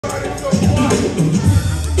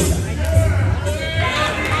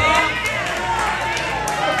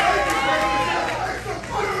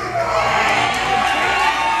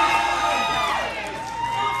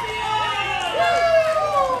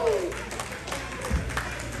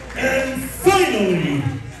And finally,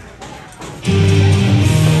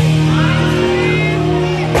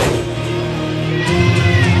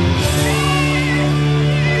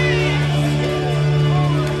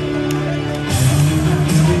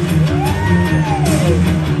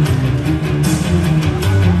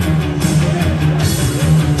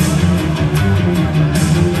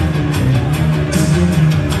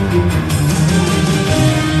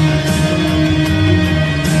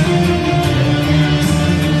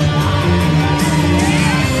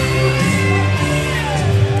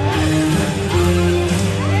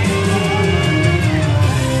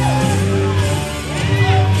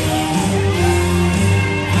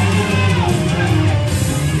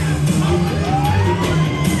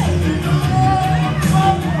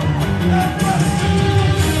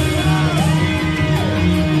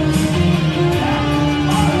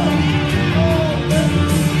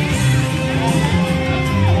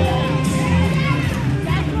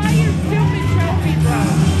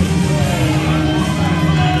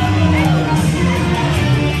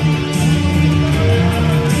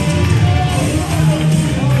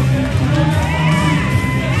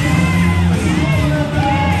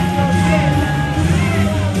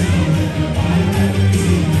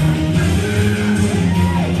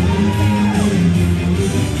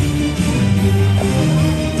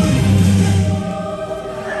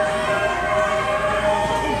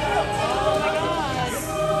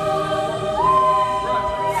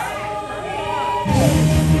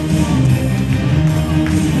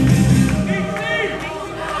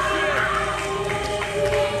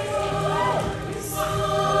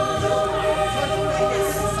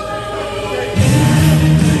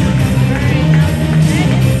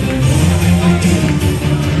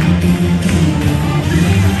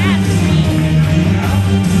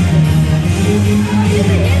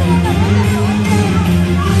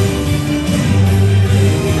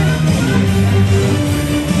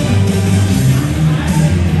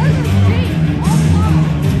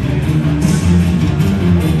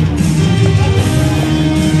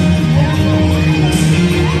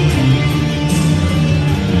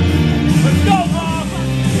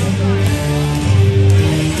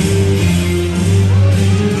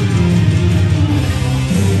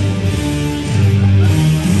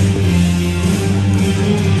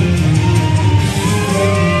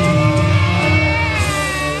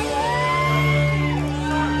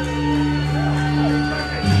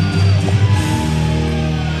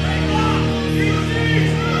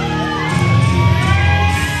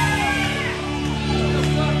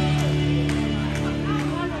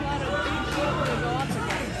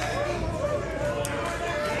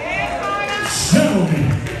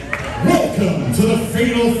 welcome to the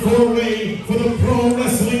Fatal 4-Way for the Pro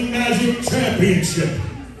Wrestling Magic Championship.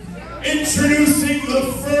 Introducing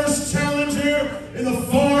the first challenger in the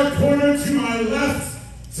far corner to my left.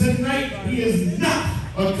 Tonight he is not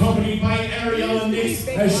accompanied by Ariel and Nix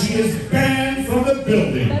as she is banned from the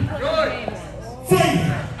building.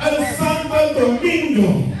 Fighting out of San Domingo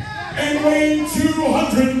and weighing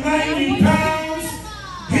 290 pounds,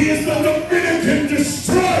 he is the Dominican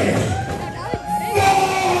Destroyer,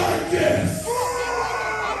 Vargas!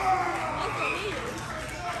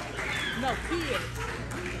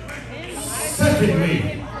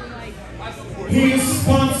 Secondly, he is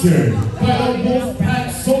sponsored by the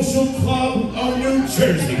Wolfpack Social Club of New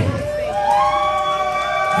Jersey. He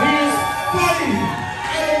is fighting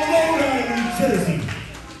out of Lodi, New Jersey.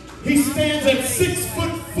 He stands at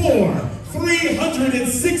 6'4",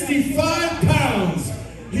 365 pounds.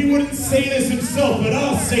 He wouldn't say this himself, but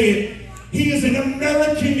I'll say it. He is an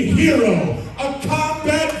American hero, a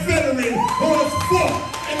combat veteran who has fought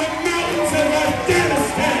in the mountains of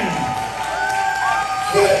Afghanistan.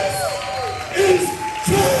 This is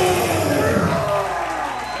Kerr!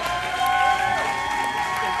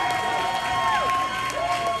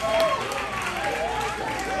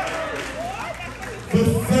 The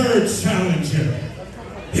third challenger.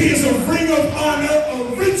 He is a Ring of Honor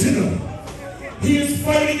original. He is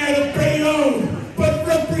fighting out of Bayonne, but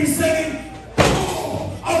representing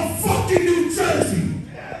of fucking New Jersey,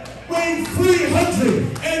 weighing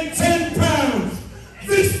 310 pounds.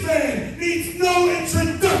 This man needs no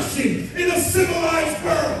introduction in a civilized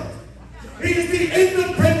world. He is the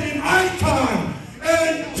independent icon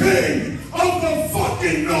and king of the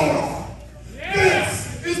fucking North.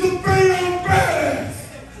 This is the Bayonne Badass,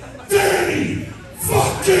 Danny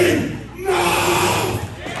fucking Maff!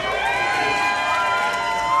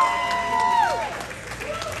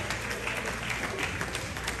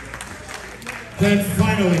 Then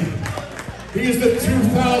finally, he is the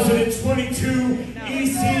 2022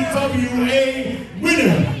 ECWA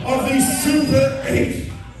winner of the Super 8.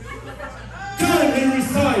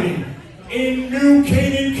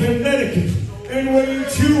 Canaan, Connecticut, and weighing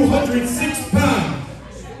 206 pounds.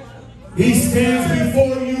 He stands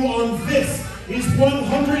before you on this, his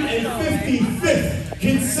 155th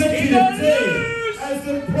consecutive day as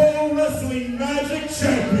the Pro Wrestling Magic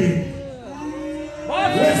Champion.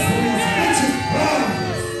 Wrestling's richest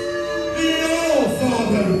prize, the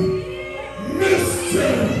All-Father, Mr.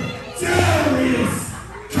 Darius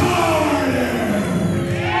Carter!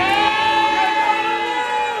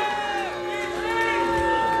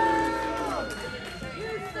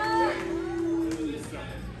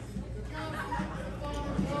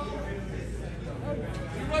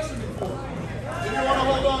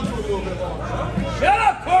 Shut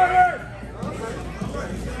up, Carter!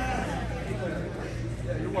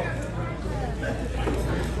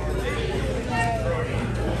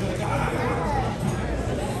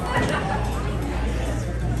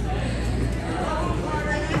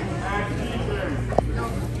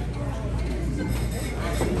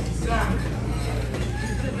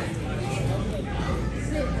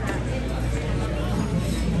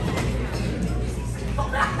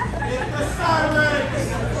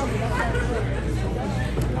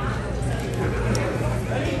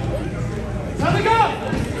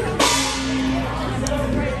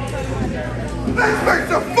 Let's make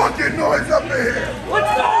some fucking noise up in here!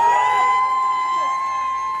 Let's go!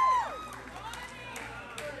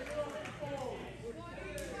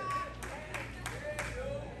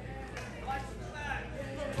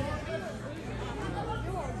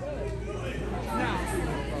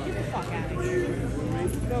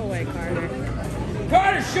 Go away, Carter.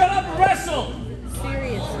 Carter, shut up and wrestle!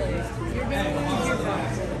 Seriously. You're going to lose your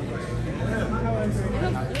box. However.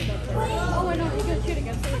 Oh, I know. He goes shoot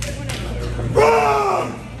against it. Run!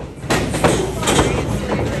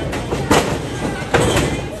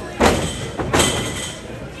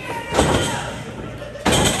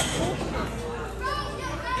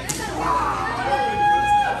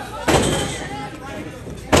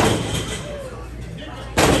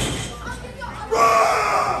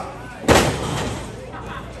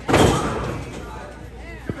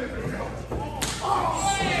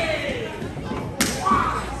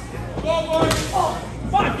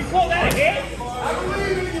 Fuck, you call that a hit? I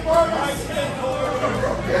believe in you, Vargas!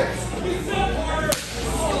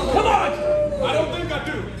 Come on! I don't think I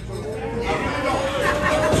do.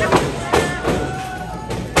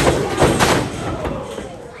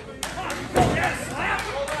 Yes, slap!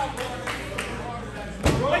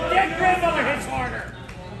 My dead grandmother hits harder!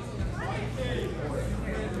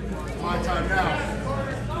 My time now.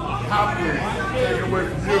 Happily take it away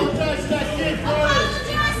from you.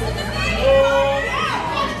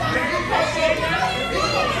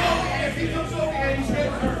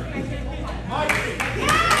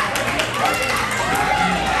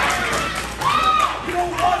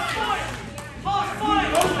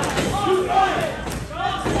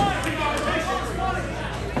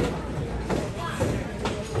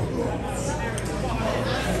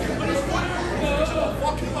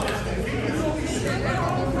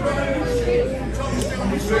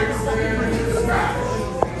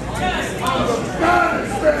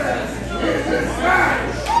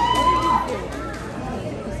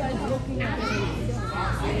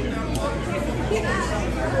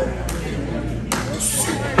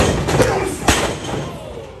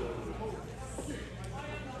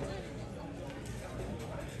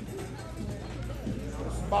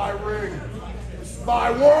 My ring. This is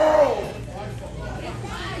my world.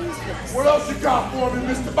 What else you got for me,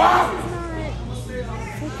 Mr. Bob?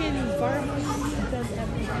 Fucking Vargas does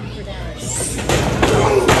everything for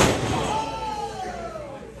Darius.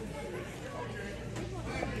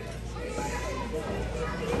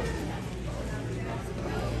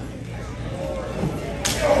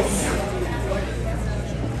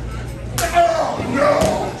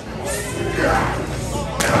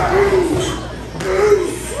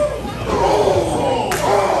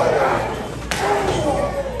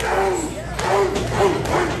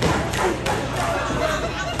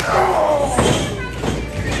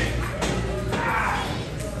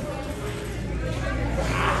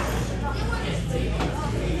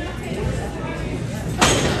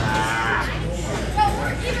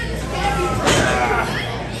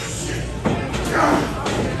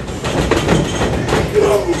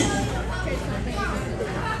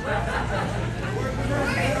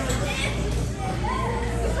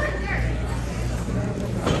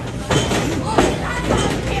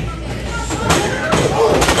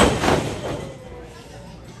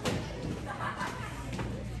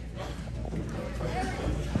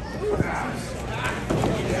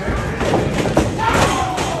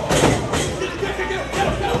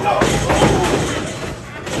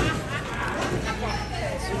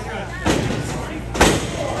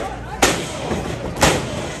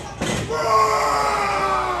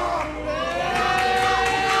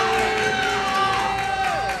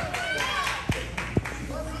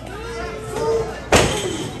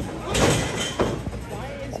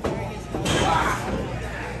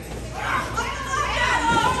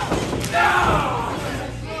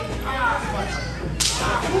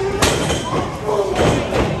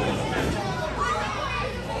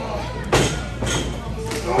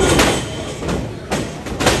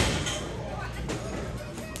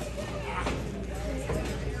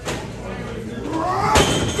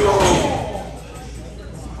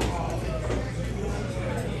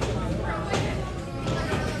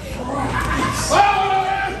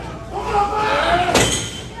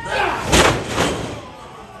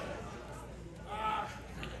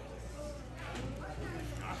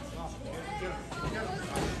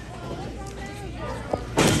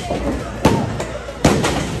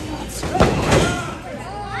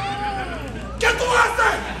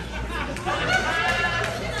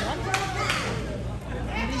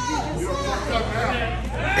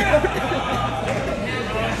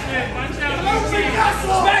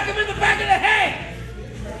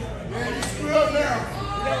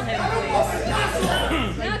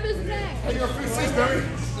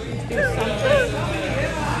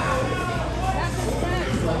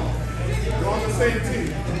 stay the team.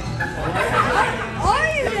 Are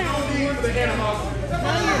you now? No need for the animosity.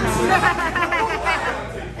 No, you're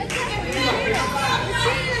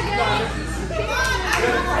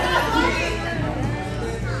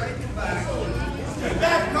Get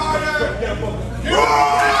back, Carter!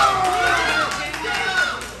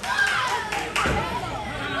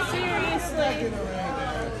 seriously.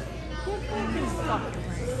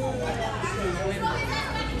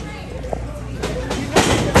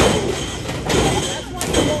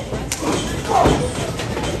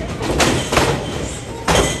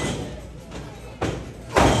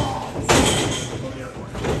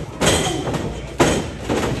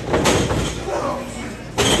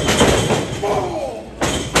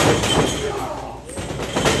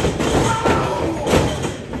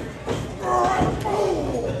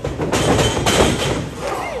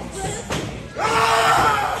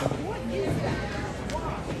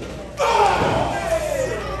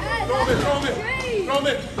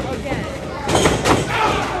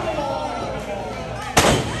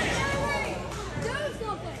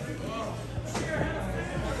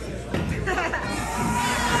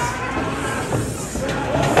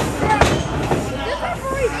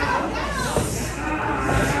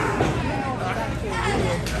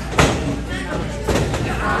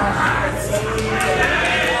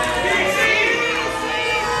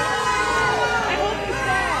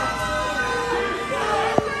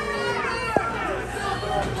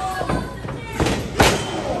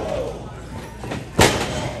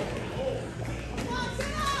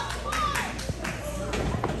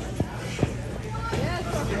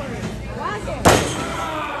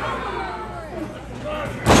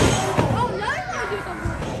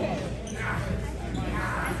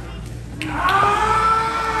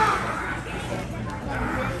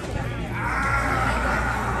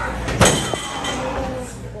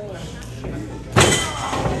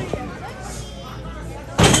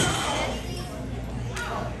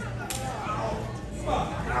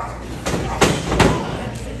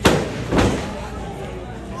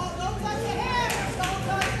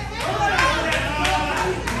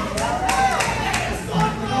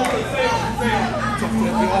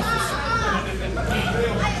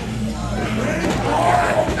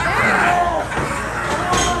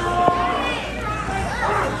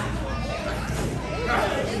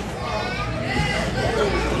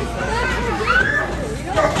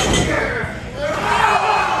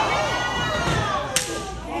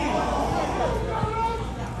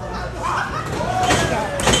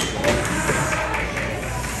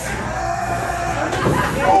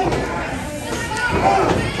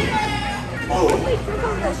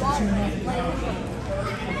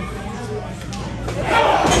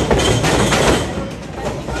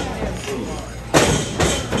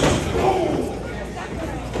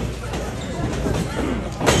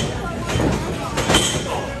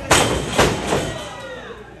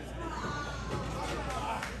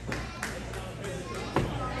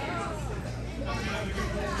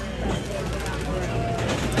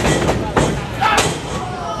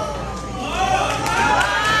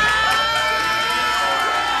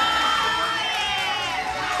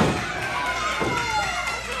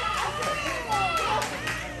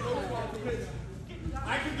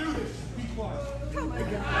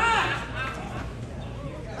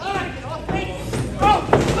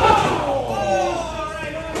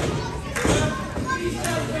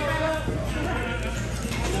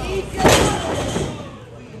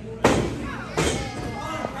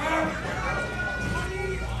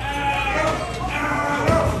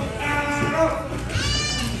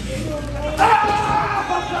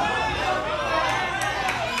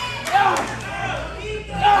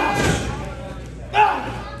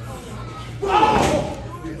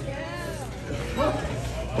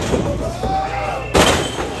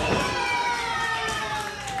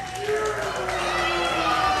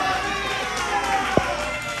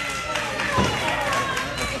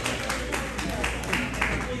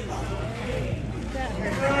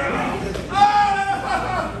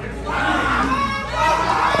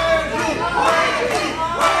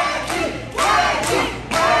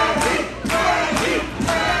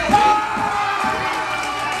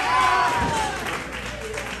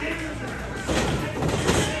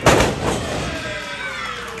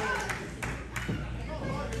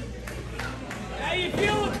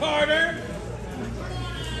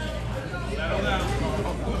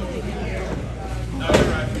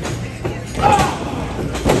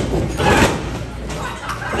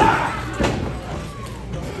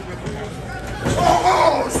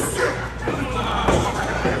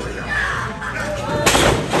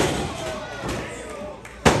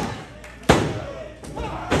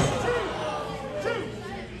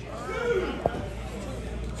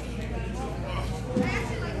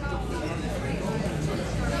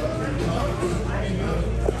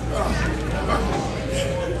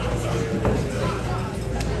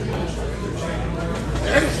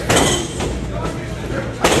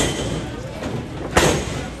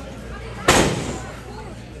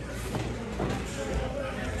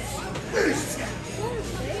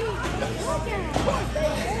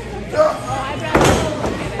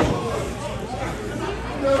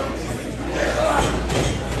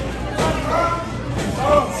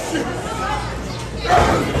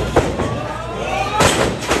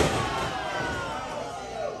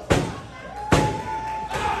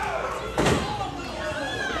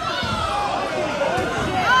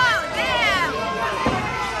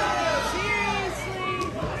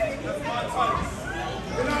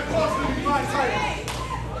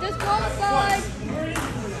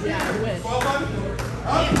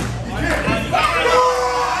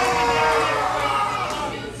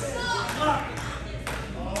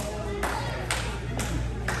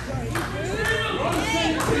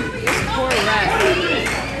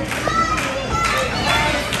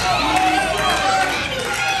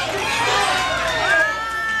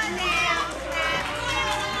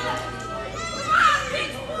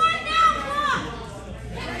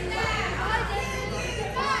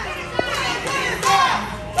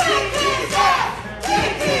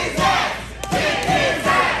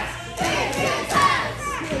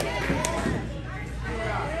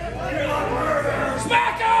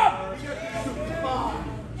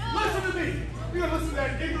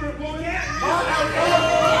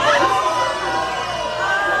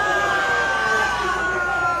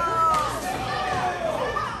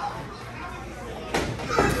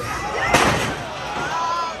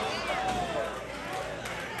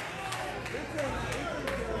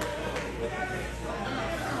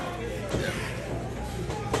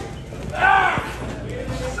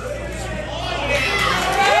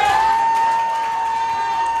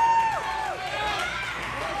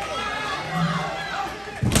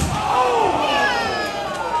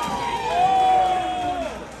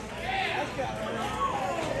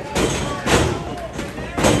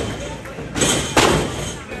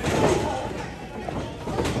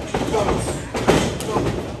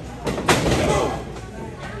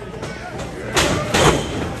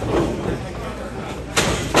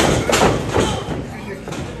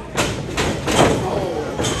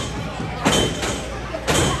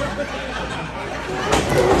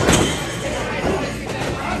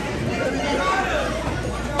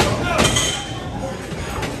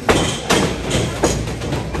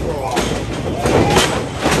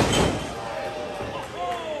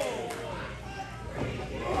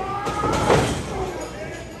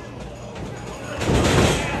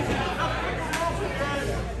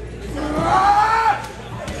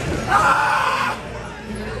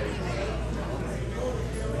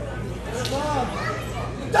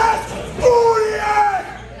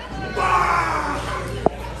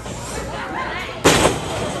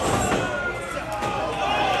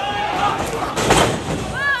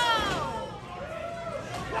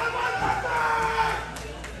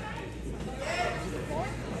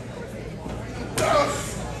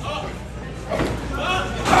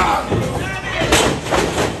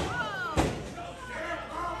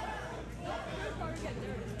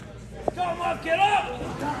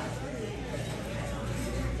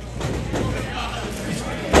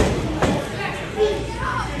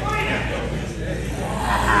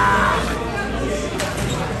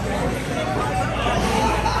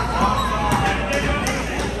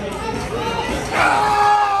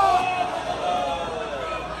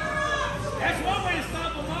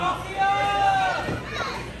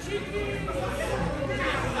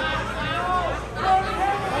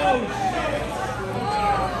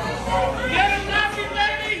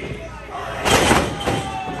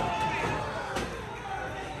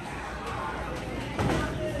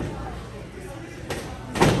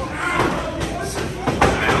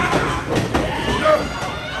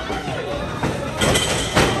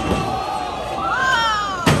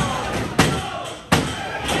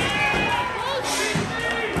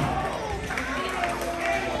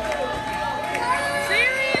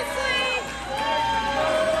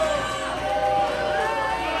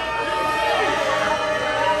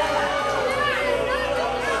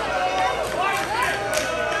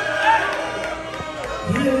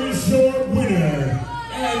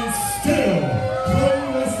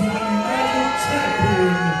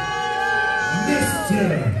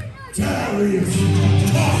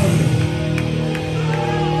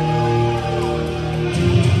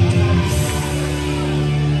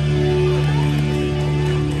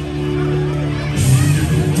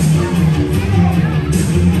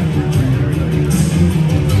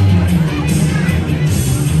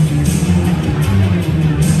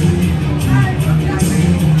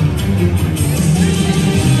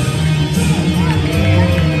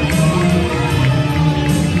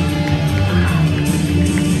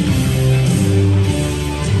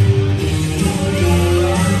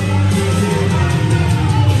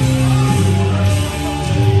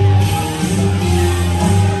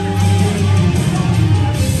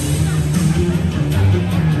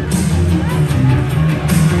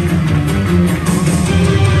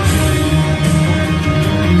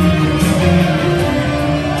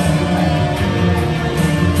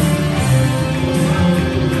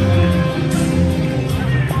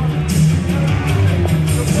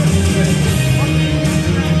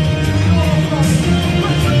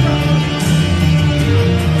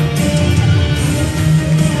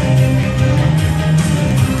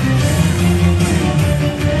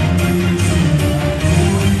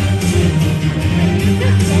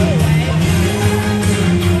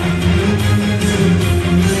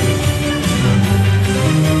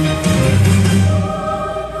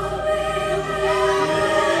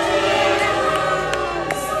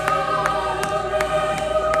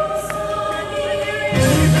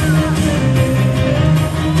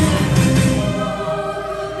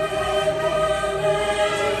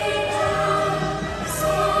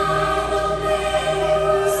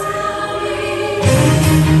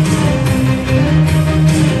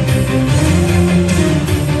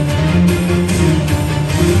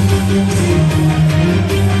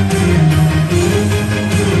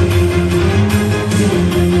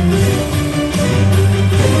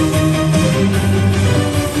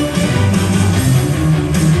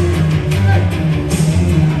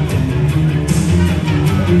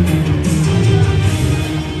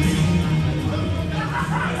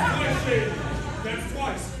 That's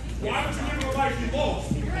twice. Why would you give him a life he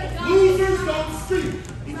lost? Losers don't speak.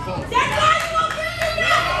 That's why you won't bring me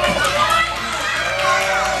down!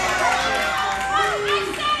 I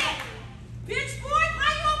said it! Bitch boy, why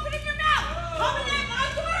you opening your mouth? Coming at my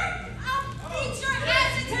door? I'll beat your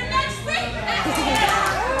ass into next week! That's it!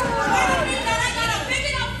 I don't mean that I got a big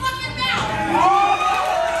enough fucking mouth!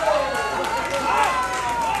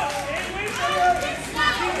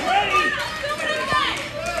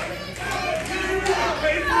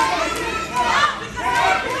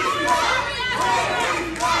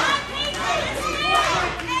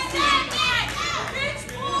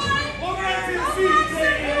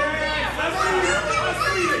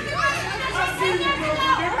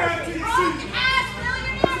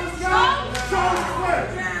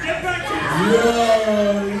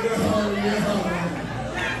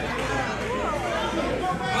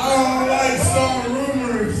 I don't like some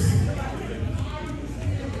rumors,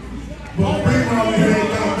 but Big Mama here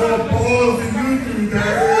got more balls than you do,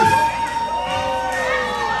 Darius.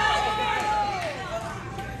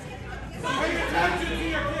 Pay attention to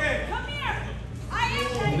your kid. Come here! I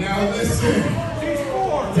am. Now listen, She's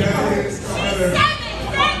 4. Darius Carter.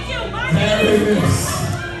 Thank you!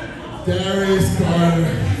 Darius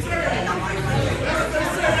Carter.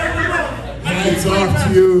 Hats off to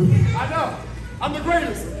you. I know. I'm the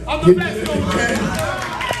greatest. I'm You the did best. it again.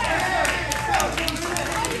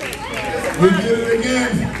 You did it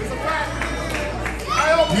again.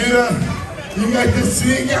 You got to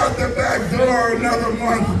sneak out the back door another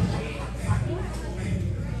month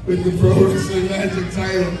with the Pro Wrestling Magic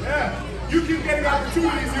title. Yeah. You keep getting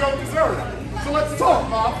opportunities you don't deserve. So let's talk,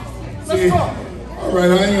 Maff. Let's See, talk. all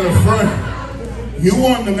right, I ain't gonna front. You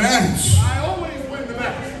won the match. I always win the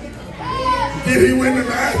match. Did he win the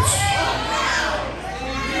match?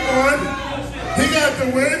 He won. He got the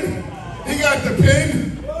win. He got the pin.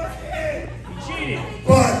 Cheated.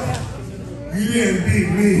 But you didn't beat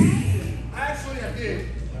me. Actually, I did.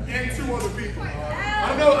 And 2 other people. I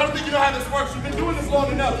don't think you know how this works. You've been doing this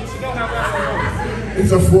long enough. You should know how wrestling works.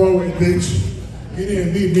 It's a 4-way, bitch. You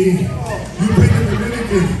didn't beat me. You picked a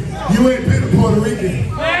Dominican. You ain't been a Puerto Rican.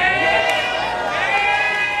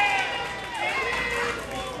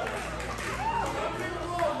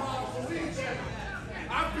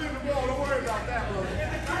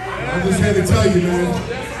 I'm just here to tell you, man.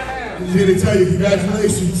 I'm just here to tell you,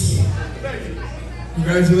 congratulations.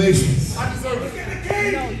 Congratulations. I deserve it.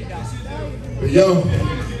 But yo,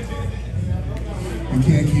 you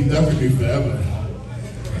can't keep ducking me forever.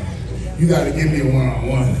 You gotta give me a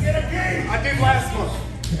one-on-one. I did last month.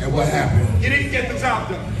 And what happened? You didn't get the job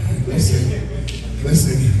done.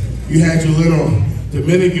 Listen, you had your little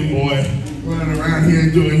Dominican boy running around here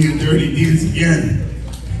doing your dirty deeds again.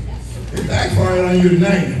 It backfired on you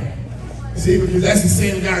tonight. See, because that's the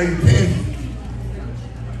same guy you picked.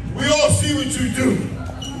 We all see what you do.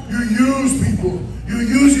 You use people. You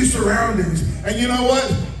use your surroundings. And you know what?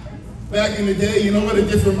 Back in the day, you know what, a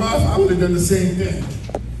different Maff, I would have done the same thing.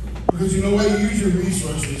 Because you know what? You use your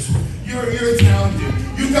resources. You're talented.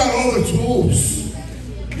 You got all the tools.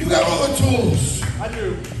 You got all the tools. I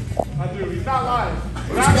do. He's not lying.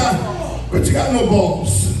 But you got no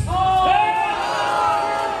balls.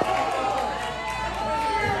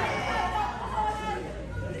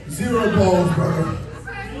 Zero balls, brother.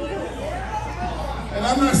 And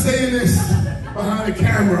I'm not saying this behind the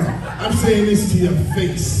camera. I'm saying this to your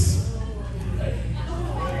face.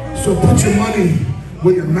 So put your money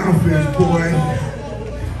where your mouth is, boy.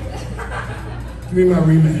 Give me my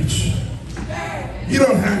rematch. You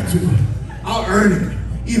don't have to. I'll earn it.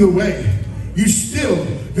 Either way, you're still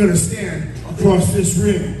gonna stand across this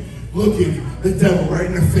ring looking the devil right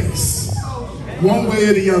in the face. One way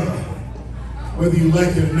or the other, whether you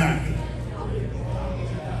like it or not.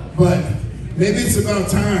 But maybe it's about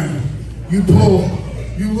time you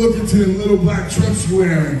look into the little black trucks you're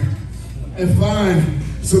wearing and find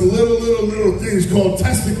some little things called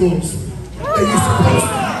testicles that you're supposed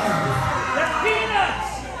to have.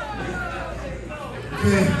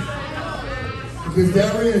 Yeah. Because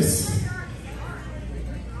Darius,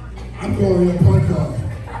 I'm calling you a punk card.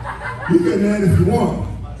 You get mad if you want.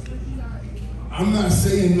 I'm not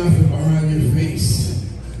saying nothing behind your face.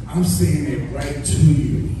 I'm saying it right to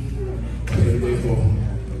you. I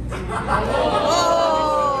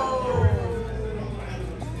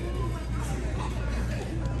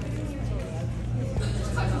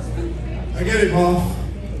get it, Maff.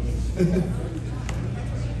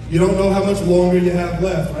 You don't know how much longer you have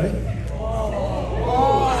left, right?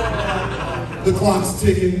 The clock's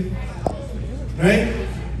ticking, right?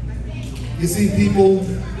 You see people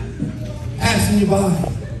passing you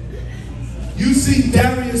by. You see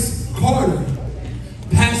Darius Carter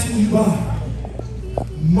by.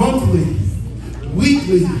 Monthly,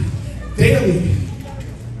 weekly, daily.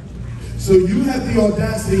 So you have the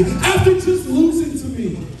audacity, after just losing to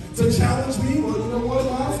me, to challenge me. Well, you know what,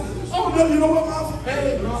 Maff? Oh, no, you know what, Maff?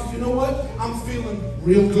 Hey, Maff, you know what? I'm feeling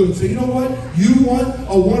real good. So you know what? You want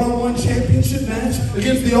a one-on-one championship match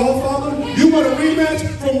against the All-Father? You want a rematch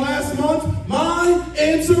from last month? My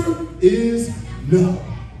answer is no.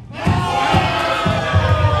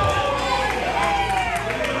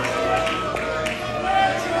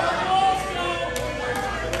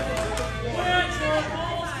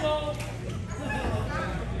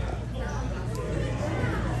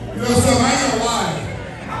 You know something, I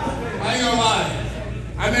ain't gonna lie.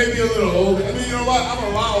 I may be a little older. I mean, you know what? I'm a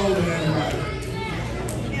lot older than everybody.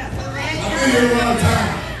 I've been here a long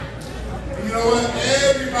time. And you know what?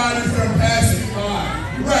 Everybody's gonna pass me by.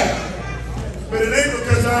 You're right. But it ain't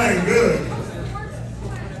because I ain't good.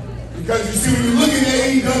 Because you see, when you look at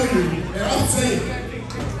AEW, and I'll say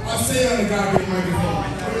it on the goddamn microphone.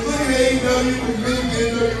 When you look at AEW, when you look at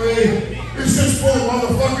NWA, it's just full of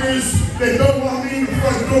motherfuckers that don't want me in the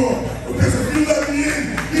front door. Because if you let me in,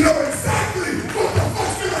 you know exactly what the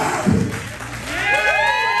fuck's gonna happen.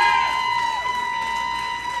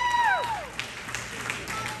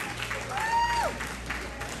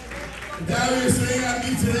 Darius, it ain't gotta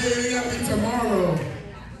be today, it ain't gotta be tomorrow.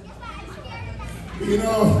 You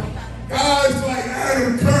know, guys like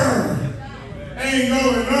Adam Kerr ain't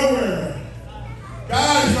going nowhere.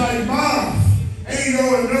 Guys like Maff ain't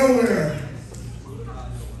going nowhere.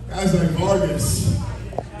 Guys like Vargas,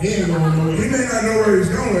 he ain't going nowhere. He may not know where he's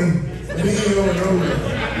going, but he ain't going nowhere.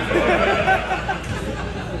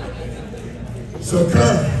 So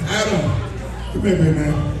Kerr, Adam, come here, big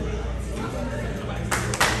man.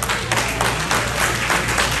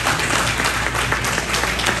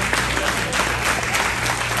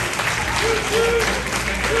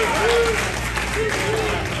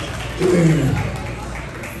 Come here.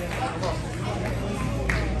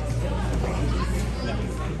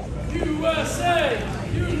 USA!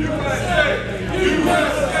 USA!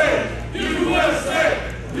 USA! USA!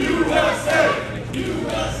 USA!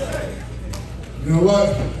 USA! You know what?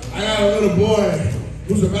 I got a little boy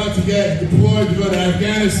who's about to get deployed to go to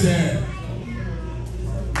Afghanistan.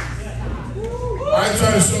 I ain't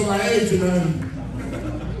trying to show my age or nothing.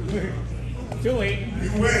 Too late. You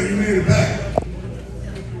win, you made it back.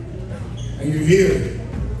 And you're here.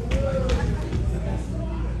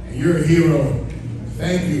 And you're a hero.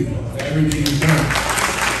 Thank you for everything you've done.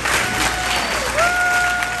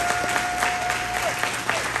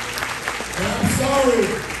 And I'm sorry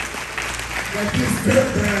that this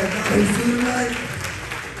dirtbag got his due tonight.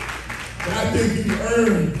 But I think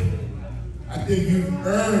you've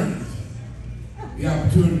earned the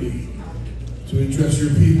opportunity to address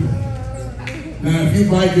your people. Now, if you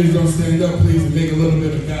bikers don't stand up, please, and make a little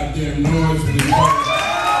bit of goddamn noise for this party.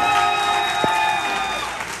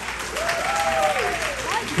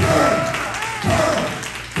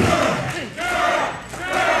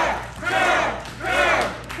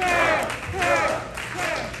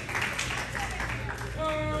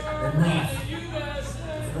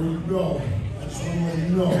 Before you go, I just want to let you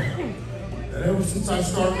know that ever since I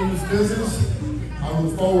started in this business, I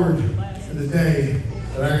look forward to the day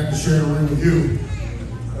that I get to share a ring with you.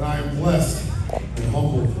 And I am blessed and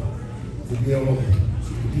humbled to be able to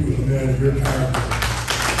be with a man of your character.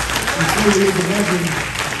 He truly is a legend.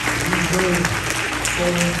 He's very so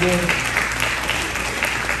important.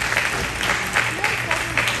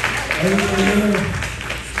 Everybody here,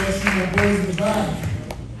 especially my boys in the back,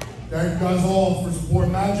 thank you guys all for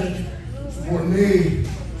supporting Magic, supporting me,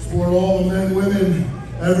 supporting all the men, women,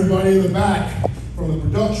 everybody in the back, from the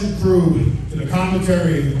production crew, to the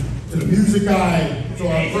commentary, to the music guy, to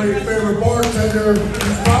our great favorite bartender,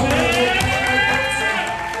 who's probably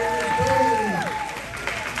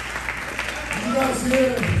you guys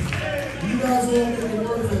here, you guys all make it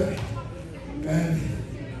worth it. And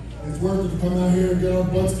it's worth it to come out here and get our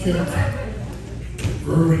butts kicked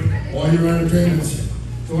for all your entertainments.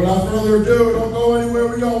 So without further ado, don't go anywhere,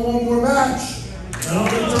 we got one more match. And I'm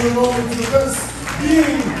going to turn it over to the best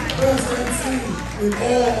MC in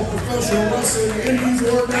all professional wrestling, indies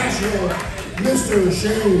or national, Mr.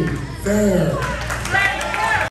 Shane Kerr.